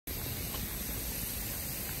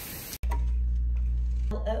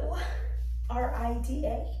L-O-R-I-D-A.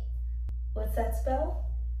 What's that spell?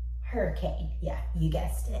 Hurricane. Yeah, you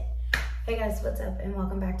guessed it. Hey guys, what's up and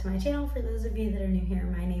welcome back to my channel. For those of you that are new here,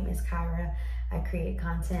 my name is Kyra. I create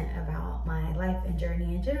content about my life and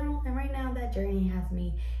journey in general, and right now that journey has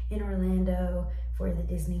me in Orlando for the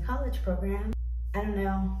Disney College program. I don't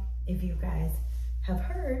know if you guys have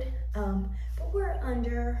heard, but we're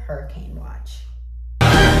under hurricane watch.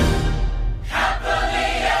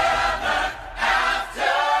 Happily ever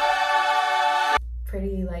after!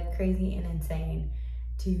 Pretty like crazy and insane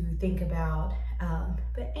to think about,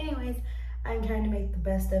 but anyways, I'm trying to make the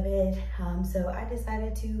best of it. So I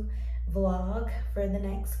decided to vlog for the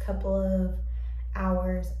next couple of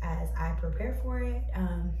hours as I prepare for it,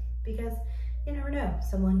 because you never know,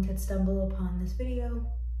 someone could stumble upon this video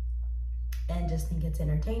and just think it's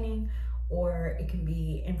entertaining, or it can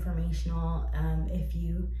be informational if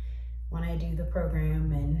you, when I do the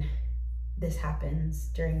program and this happens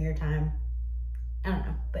during your time. I don't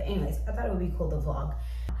know, but anyways, I thought it would be cool to vlog.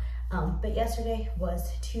 But yesterday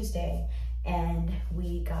was Tuesday and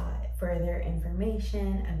we got further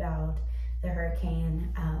information about the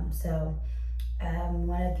hurricane.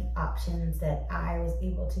 One of the options that I was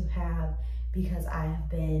able to have, because I have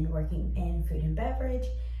been working in food and beverage,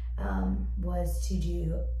 was to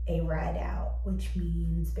do a ride out, which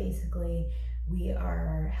means basically we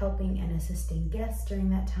are helping and assisting guests during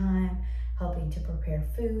that time, helping to prepare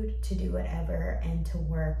food, to do whatever, and to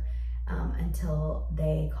work until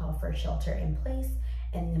they call for shelter in place,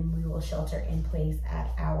 and then we will shelter in place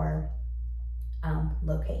at our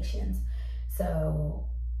locations. So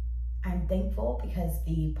I'm thankful because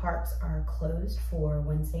the parks are closed for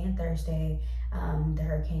Wednesday and Thursday. The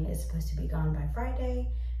hurricane is supposed to be gone by Friday,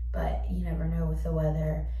 but you never know with the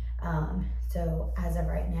weather. So as of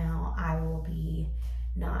right now, I will be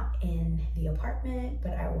not in the apartment,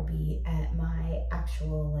 but I will be at my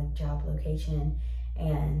actual like job location.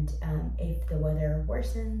 And if the weather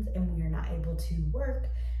worsens and we are not able to work,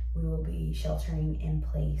 we will be sheltering in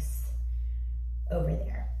place over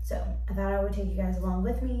there. So I thought I would take you guys along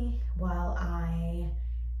with me while I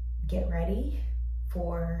get ready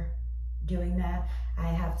for doing that. I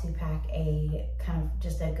have to pack a kind of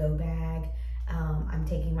just a go bag. I'm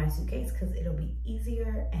taking my suitcase because it'll be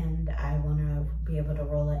easier, and I want to be able to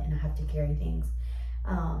roll it and not have to carry things,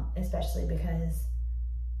 especially because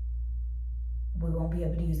we won't be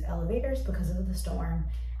able to use elevators because of the storm,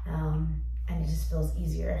 and it just feels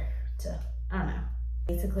easier to, I don't know.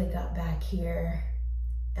 Basically got back here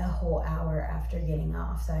a whole hour after getting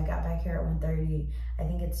off. So I got back here at 1:30. I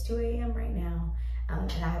think it's 2 a.m. right now, and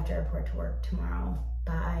I have to report to work tomorrow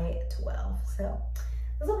by 12. So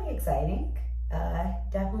this will be exciting.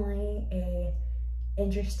 Definitely a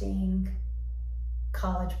interesting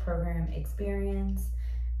college program experience,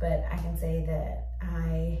 but I can say that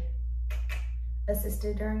I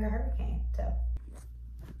assisted during a hurricane. So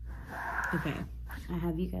okay, I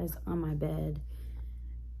have you guys on my bed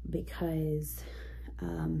because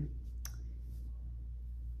no,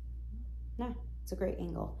 it's a great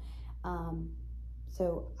angle.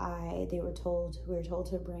 So we were told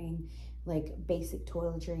to bring like basic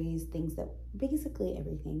toiletries, things that basically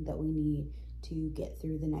everything that we need to get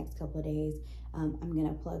through the next couple of days. I'm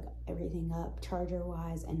gonna plug everything up charger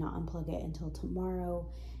wise and not unplug it until tomorrow.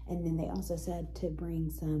 And then they also said to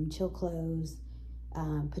bring some chill clothes,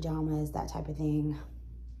 pajamas, that type of thing.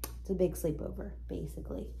 It's a big sleepover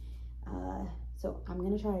basically. So I'm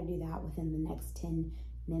gonna try to do that within the next 10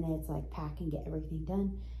 minutes, like pack and get everything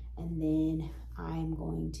done. And then I'm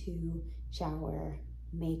going to shower,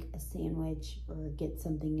 make a sandwich or get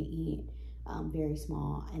something to eat, very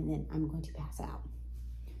small, and then I'm going to pass out.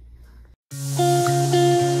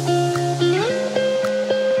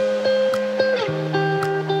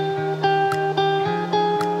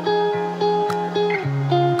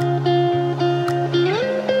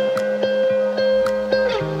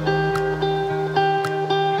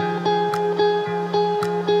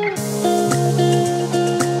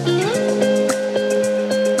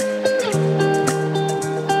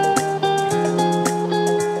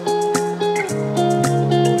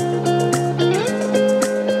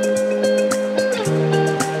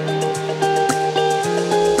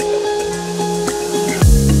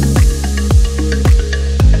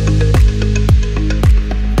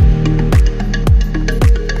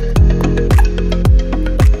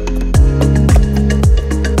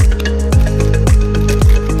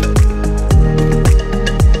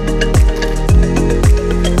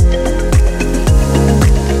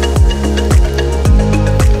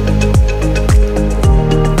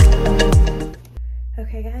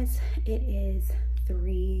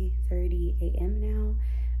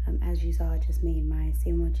 As you saw, I just made my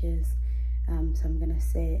sandwiches. So I'm gonna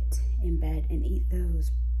sit in bed and eat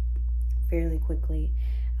those fairly quickly.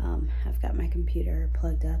 I've got my computer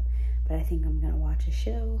plugged up, but I think I'm gonna watch a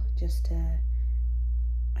show just to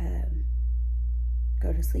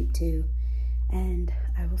go to sleep too. And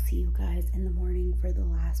I will see you guys in the morning for the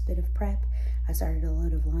last bit of prep. I started a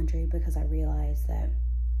load of laundry because I realized that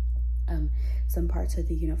some parts of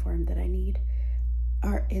the uniform that I need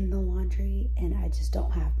are in the laundry, and I just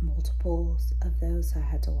don't have multiples of those, so I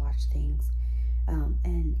had to wash things.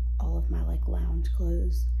 And all of my like lounge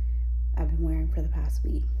clothes I've been wearing for the past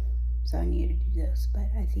week, so I needed to do this. But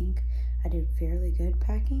I think I did fairly good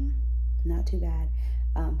packing, not too bad,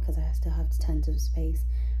 because I still have tons of space.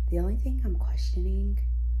 The only thing I'm questioning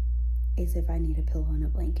is if I need a pillow and a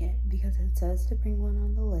blanket, because it says to bring one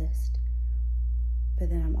on the list, but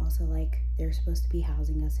then I'm also like, they're supposed to be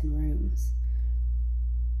housing us in rooms.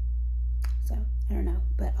 So I don't know,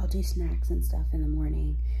 but I'll do snacks and stuff in the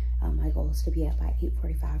morning. My goal is to be up by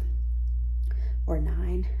 8:45 or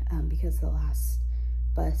 9, because the last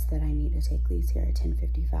bus that I need to take leaves here at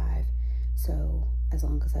 10:55. So as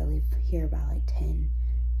long as I leave here by like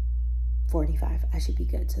 10:45, I should be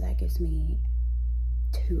good. So that gives me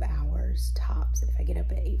 2 hours tops if I get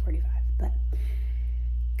up at 8:45. But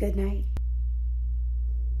good night.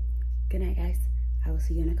 Good night, guys. I will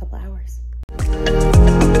see you in a couple hours.